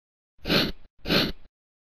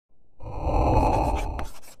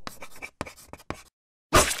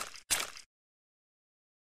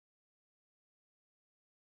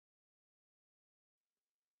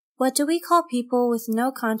What do we call people with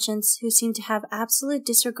no conscience who seem to have absolute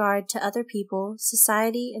disregard to other people,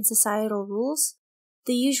 society, and societal rules?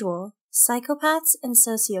 The usual, psychopaths and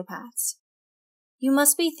sociopaths. You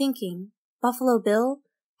must be thinking, Buffalo Bill,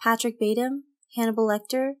 Patrick Bateman, Hannibal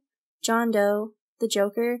Lecter, John Doe, the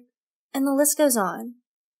Joker, and the list goes on.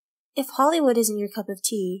 If Hollywood isn't your cup of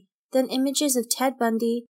tea, then images of Ted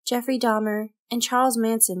Bundy, Jeffrey Dahmer, and Charles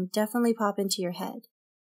Manson definitely pop into your head.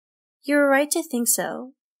 You are right to think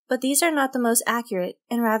so, but these are not the most accurate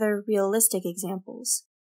and rather realistic examples.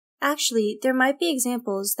 Actually, there might be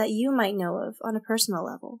examples that you might know of on a personal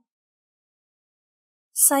level.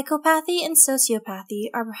 Psychopathy and sociopathy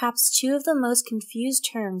are perhaps two of the most confused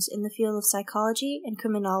terms in the field of psychology and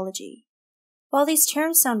criminology. While these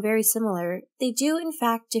terms sound very similar, they do in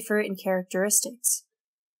fact differ in characteristics.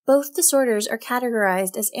 Both disorders are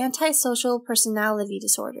categorized as Antisocial Personality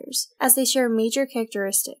Disorders, as they share major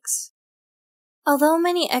characteristics. Although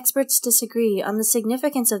many experts disagree on the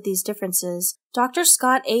significance of these differences, Dr.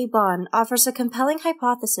 Scott A. Bond offers a compelling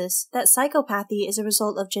hypothesis that psychopathy is a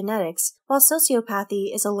result of genetics, while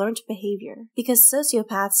sociopathy is a learned behavior, because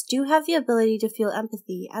sociopaths do have the ability to feel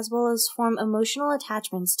empathy as well as form emotional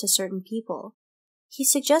attachments to certain people. He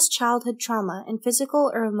suggests childhood trauma and physical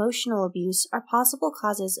or emotional abuse are possible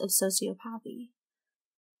causes of sociopathy.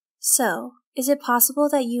 So, is it possible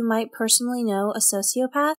that you might personally know a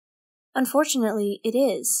sociopath? Unfortunately, it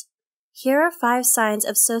is. Here are 5 signs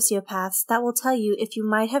of sociopaths that will tell you if you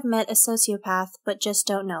might have met a sociopath but just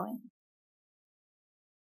don't know it.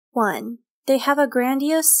 1. They have a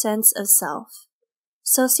grandiose sense of self.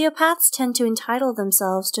 Sociopaths tend to entitle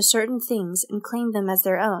themselves to certain things and claim them as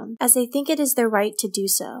their own, as they think it is their right to do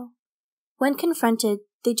so. When confronted,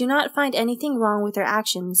 they do not find anything wrong with their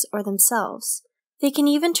actions or themselves. They can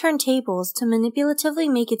even turn tables to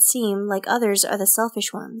manipulatively make it seem like others are the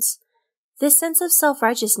selfish ones. This sense of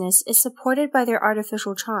self-righteousness is supported by their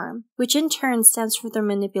artificial charm, which in turn stems from their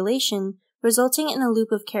manipulation, resulting in a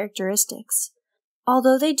loop of characteristics.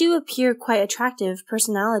 Although they do appear quite attractive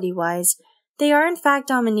personality-wise, they are in fact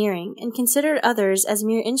domineering and consider others as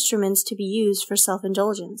mere instruments to be used for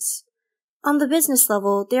self-indulgence. On the business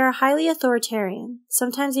level, they are highly authoritarian,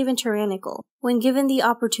 sometimes even tyrannical, when given the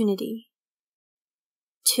opportunity.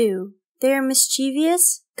 2. They are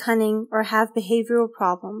mischievous, cunning, or have behavioral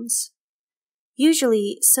problems.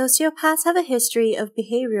 Usually, sociopaths have a history of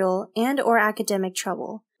behavioral and/or academic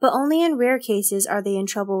trouble, but only in rare cases are they in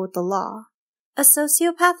trouble with the law. A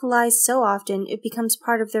sociopath lies so often it becomes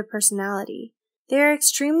part of their personality. They are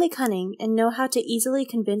extremely cunning and know how to easily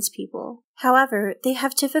convince people. However, they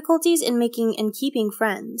have difficulties in making and keeping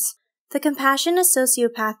friends. The compassion a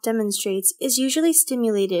sociopath demonstrates is usually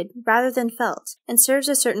stimulated rather than felt and serves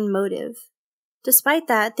a certain motive. Despite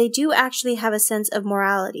that, they do actually have a sense of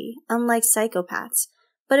morality, unlike psychopaths,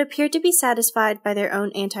 but appear to be satisfied by their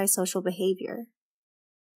own antisocial behavior.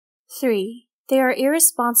 3. They are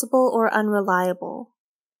irresponsible or unreliable.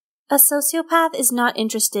 A sociopath is not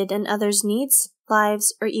interested in others' needs,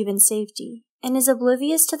 lives, or even safety, and is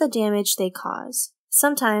oblivious to the damage they cause.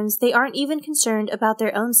 Sometimes they aren't even concerned about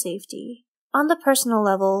their own safety. On the personal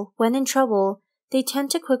level, when in trouble, they tend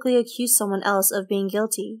to quickly accuse someone else of being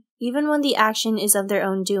guilty, even when the action is of their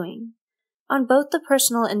own doing. On both the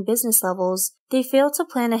personal and business levels, they fail to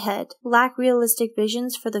plan ahead, lack realistic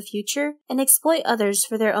visions for the future, and exploit others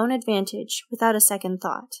for their own advantage without a second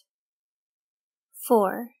thought.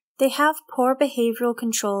 4. They have poor behavioral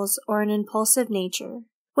controls or an impulsive nature.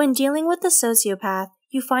 When dealing with the sociopath,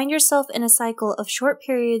 you find yourself in a cycle of short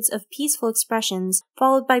periods of peaceful expressions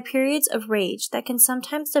followed by periods of rage that can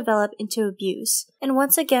sometimes develop into abuse, and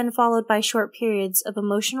once again followed by short periods of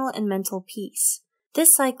emotional and mental peace.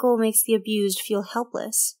 This cycle makes the abused feel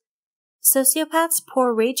helpless. Sociopaths'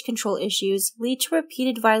 poor rage control issues lead to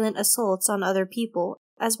repeated violent assaults on other people,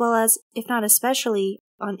 as well as, if not especially,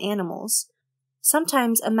 on animals.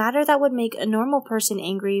 Sometimes a matter that would make a normal person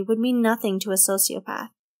angry would mean nothing to a sociopath,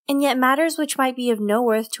 and yet matters which might be of no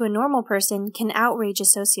worth to a normal person can outrage a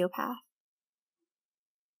sociopath.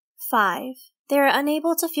 5. They are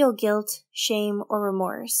unable to feel guilt, shame, or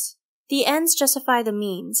remorse. The ends justify the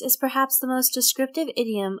means is perhaps the most descriptive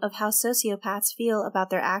idiom of how sociopaths feel about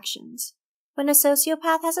their actions. When a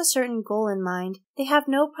sociopath has a certain goal in mind, they have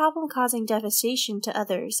no problem causing devastation to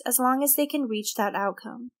others as long as they can reach that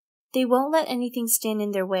outcome. They won't let anything stand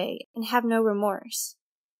in their way and have no remorse.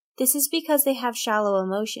 This is because they have shallow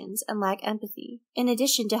emotions and lack empathy, in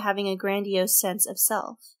addition to having a grandiose sense of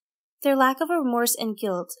self. Their lack of remorse and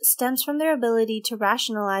guilt stems from their ability to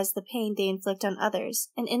rationalize the pain they inflict on others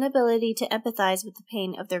and inability to empathize with the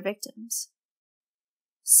pain of their victims.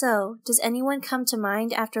 So, does anyone come to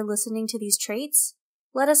mind after listening to these traits?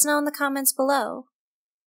 Let us know in the comments below.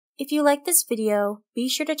 If you like this video, be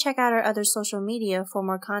sure to check out our other social media for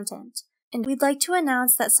more content. And we'd like to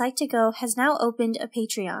announce that Psych2Go has now opened a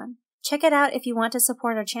Patreon. Check it out if you want to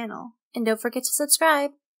support our channel. And don't forget to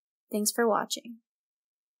subscribe. Thanks for watching.